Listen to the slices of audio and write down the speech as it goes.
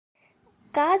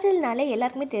காஜல்னாலே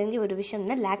எல்லாருக்குமே தெரிஞ்ச ஒரு விஷயம்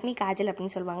தான் லாக்மி காஜல்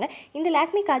அப்படின்னு சொல்லுவாங்க. இந்த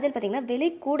லாக்மி காஜல் பார்த்திங்கன்னா விலை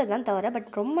கூட தான் தவிர பட்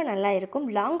ரொம்ப நல்லா இருக்கும்.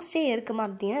 லாங் ஸ்டே இருக்குமா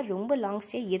அப்படின்னா ரொம்ப லாங்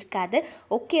ஸ்டே இருக்காது,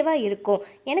 ஓகேவா இருக்கும்.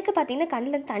 எனக்கு பார்த்திங்கன்னா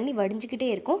கண்ணில் தண்ணி வடிஞ்சிக்கிட்டே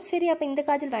இருக்கும். சரி அப்போ இந்த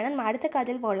காஜல் வேணாம் நம்ம அடுத்த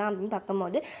காஜல் போகலாம் அப்படின்னு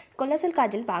பார்க்கும்போது கொலசல்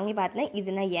காஜல் வாங்கி பார்த்தேன்.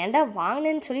 இது நான் ஏன்டா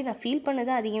வாங்கினேன்னு சொல்லி நான் ஃபீல்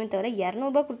பண்ணதான் அதிகமே தவிர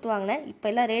 200 கொடுத்து வாங்கினேன். இப்போ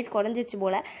எல்லாம் ரேட் குறைஞ்சிச்சு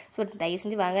போல். ஸோ தயவு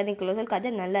செஞ்சு வாங்காதீங்க, கொலசல்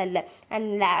காஜல் நல்லா இல்லை.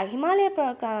 அண்ட்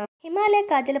ஹிமாலயா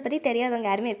காஜலை பற்றி தெரியாதவங்க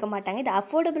யாருமே இருக்க மாட்டாங்க. இது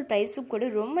அஃபோர்டபுள் ப்ரைஸும் கூட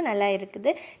ரொம்ப நல்லா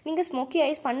இருக்குது. நீங்கள் ஸ்மோக்கி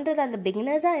ஐஸ் பண்ணுறது அந்த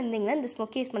பிகினர்ஸாக இருந்தீங்கன்னா இந்த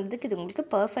ஸ்மோக்கி ஐஸ் பண்ணுறதுக்கு இது உங்களுக்கு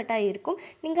பர்ஃபெக்டாக இருக்கும்.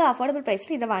 நீங்கள் அஃபோர்டபுள்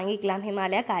ப்ரைஸில் இதை வாங்கிக்கலாம்,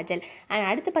 ஹிமாலயா காஜல். அண்ட்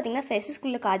அடுத்து பார்த்தீங்கன்னா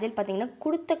ஃபேஸஸ்குள்ள காஜல் பார்த்தீங்கன்னா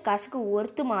கொடுத்த காசுக்கு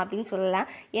ஒர்த்துமா அப்படின்னு சொல்லலாம்.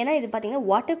 ஏன்னா இது பார்த்தீங்கன்னா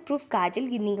வாட்டர் ப்ரூஃப் காஜல்.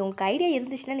 இது நீங்கள் உங்களுக்கு ஐடியா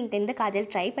இருந்துச்சுன்னா நீங்கள் இந்த காஜல்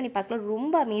ட்ரை பண்ணி பார்க்கலாம்.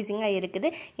 ரொம்ப அமேசிங்காக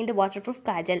இருக்குது இந்த வாட்டர் ப்ரூஃப்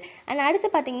காஜல். அண்ட் அடுத்து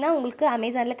பார்த்தீங்கன்னா உங்களுக்கு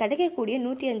அமேசானில் கிடைக்கக்கூடிய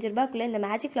 105 ரூபாய்க்குள்ளே இந்த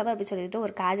மேஜிக் ஃப்ளவர் அப்படின்னு சொல்லிட்டு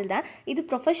ஒரு காஜல் தான். இது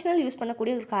ப்ரொஃபஷனல் யூஸ்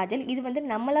பண்ணக்கூடிய ஒரு காஜல். இது வந்து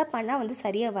நம்மளா பண்ணால் வந்து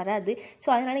சரியாக வராது. ஸோ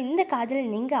அதனால் இந்த காஜல்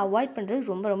நீங்கள் அவாய்ட் பண்ணுறது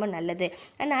ரொம்ப ரொம்ப நல்லது.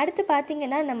 அண்ட் அடுத்து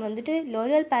பார்த்தீங்கன்னா நம்ம வந்துட்டு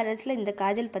லோரியல் பாரிஸில் இந்த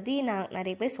காஜல் பற்றி நான்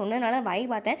நிறைய பேர் சொன்னதுனால வாங்கி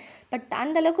பார்த்தேன். பட்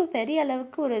அந்தளவுக்கு பெரிய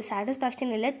அளவுக்கு ஒரு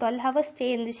சாட்டிஸ்ஃபேக்ஷன் இல்லை. 12 hours ஸ்டே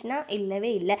இருந்துச்சுன்னா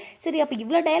இல்லவே இல்லை. சரி அப்போ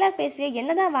இவ்வளோ டைலாக் பேசிய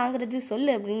என்ன தான் வாங்குறது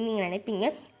சொல்லு அப்படின்னு நீங்கள் நினைப்பீங்க.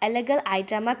 எலகல்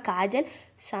ஐட்ராமா காஜல்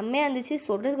செம்மையாக இருந்துச்சு,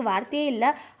 சொல்கிறதுக்கு வார்த்தையே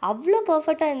இல்லை. அவ்வளோ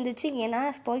பர்ஃபெக்டாக இருந்துச்சு. ஏன்னா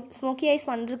ஸ்மோக்கி ஐஸ்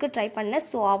பண்ணுறதுக்கு ட்ரை பண்ணேன்.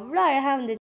 ஸோ அவ்வளோ அழகாக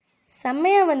இருந்துச்சு,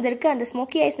 செம்மையாக வந்திருக்கு. அந்த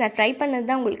ஸ்மோக்கி ஐஸ் நான் ட்ரை பண்ணது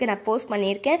தான் உங்களுக்கு நான் போஸ்ட்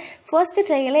பண்ணியிருக்கேன். ஃபர்ஸ்ட்டு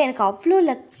ட்ரையில் எனக்கு அவ்வளோ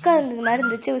லக்காக இருந்தது மாதிரி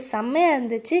இருந்துச்சு, ஒரு செம்மையாக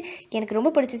இருந்துச்சு, எனக்கு ரொம்ப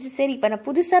பிடிச்சிச்சு. சரி இப்போ நான்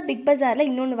புதுசாக பிக் பஜாரில்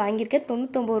இன்னொன்று வாங்கியிருக்கேன்,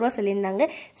 99 ரூபா சொல்லியிருந்தாங்க.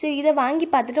 சரி இதை வாங்கி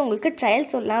பார்த்துட்டு உங்களுக்கு ட்ரையல்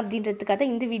சொல்லலாம் அப்படின்றதுக்காக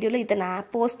இந்த வீடியோவில் இதை நான்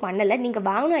போஸ்ட் பண்ணலை. நீங்கள்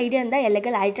வாங்கணும் ஐடியா இருந்தால்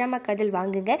எலகல் ஐட்ராமா காஜல்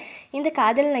வாங்குங்க. இந்த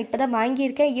காஜல் நான் இப்போ தான்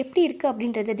வாங்கியிருக்கேன், எப்படி இருக்குது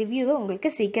அப்படின்றத ரிவ்யூவை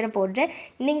உங்களுக்கு சீக்கிரம் போடுறேன்.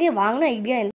 நீங்கள் வாங்கணும் ஐடியா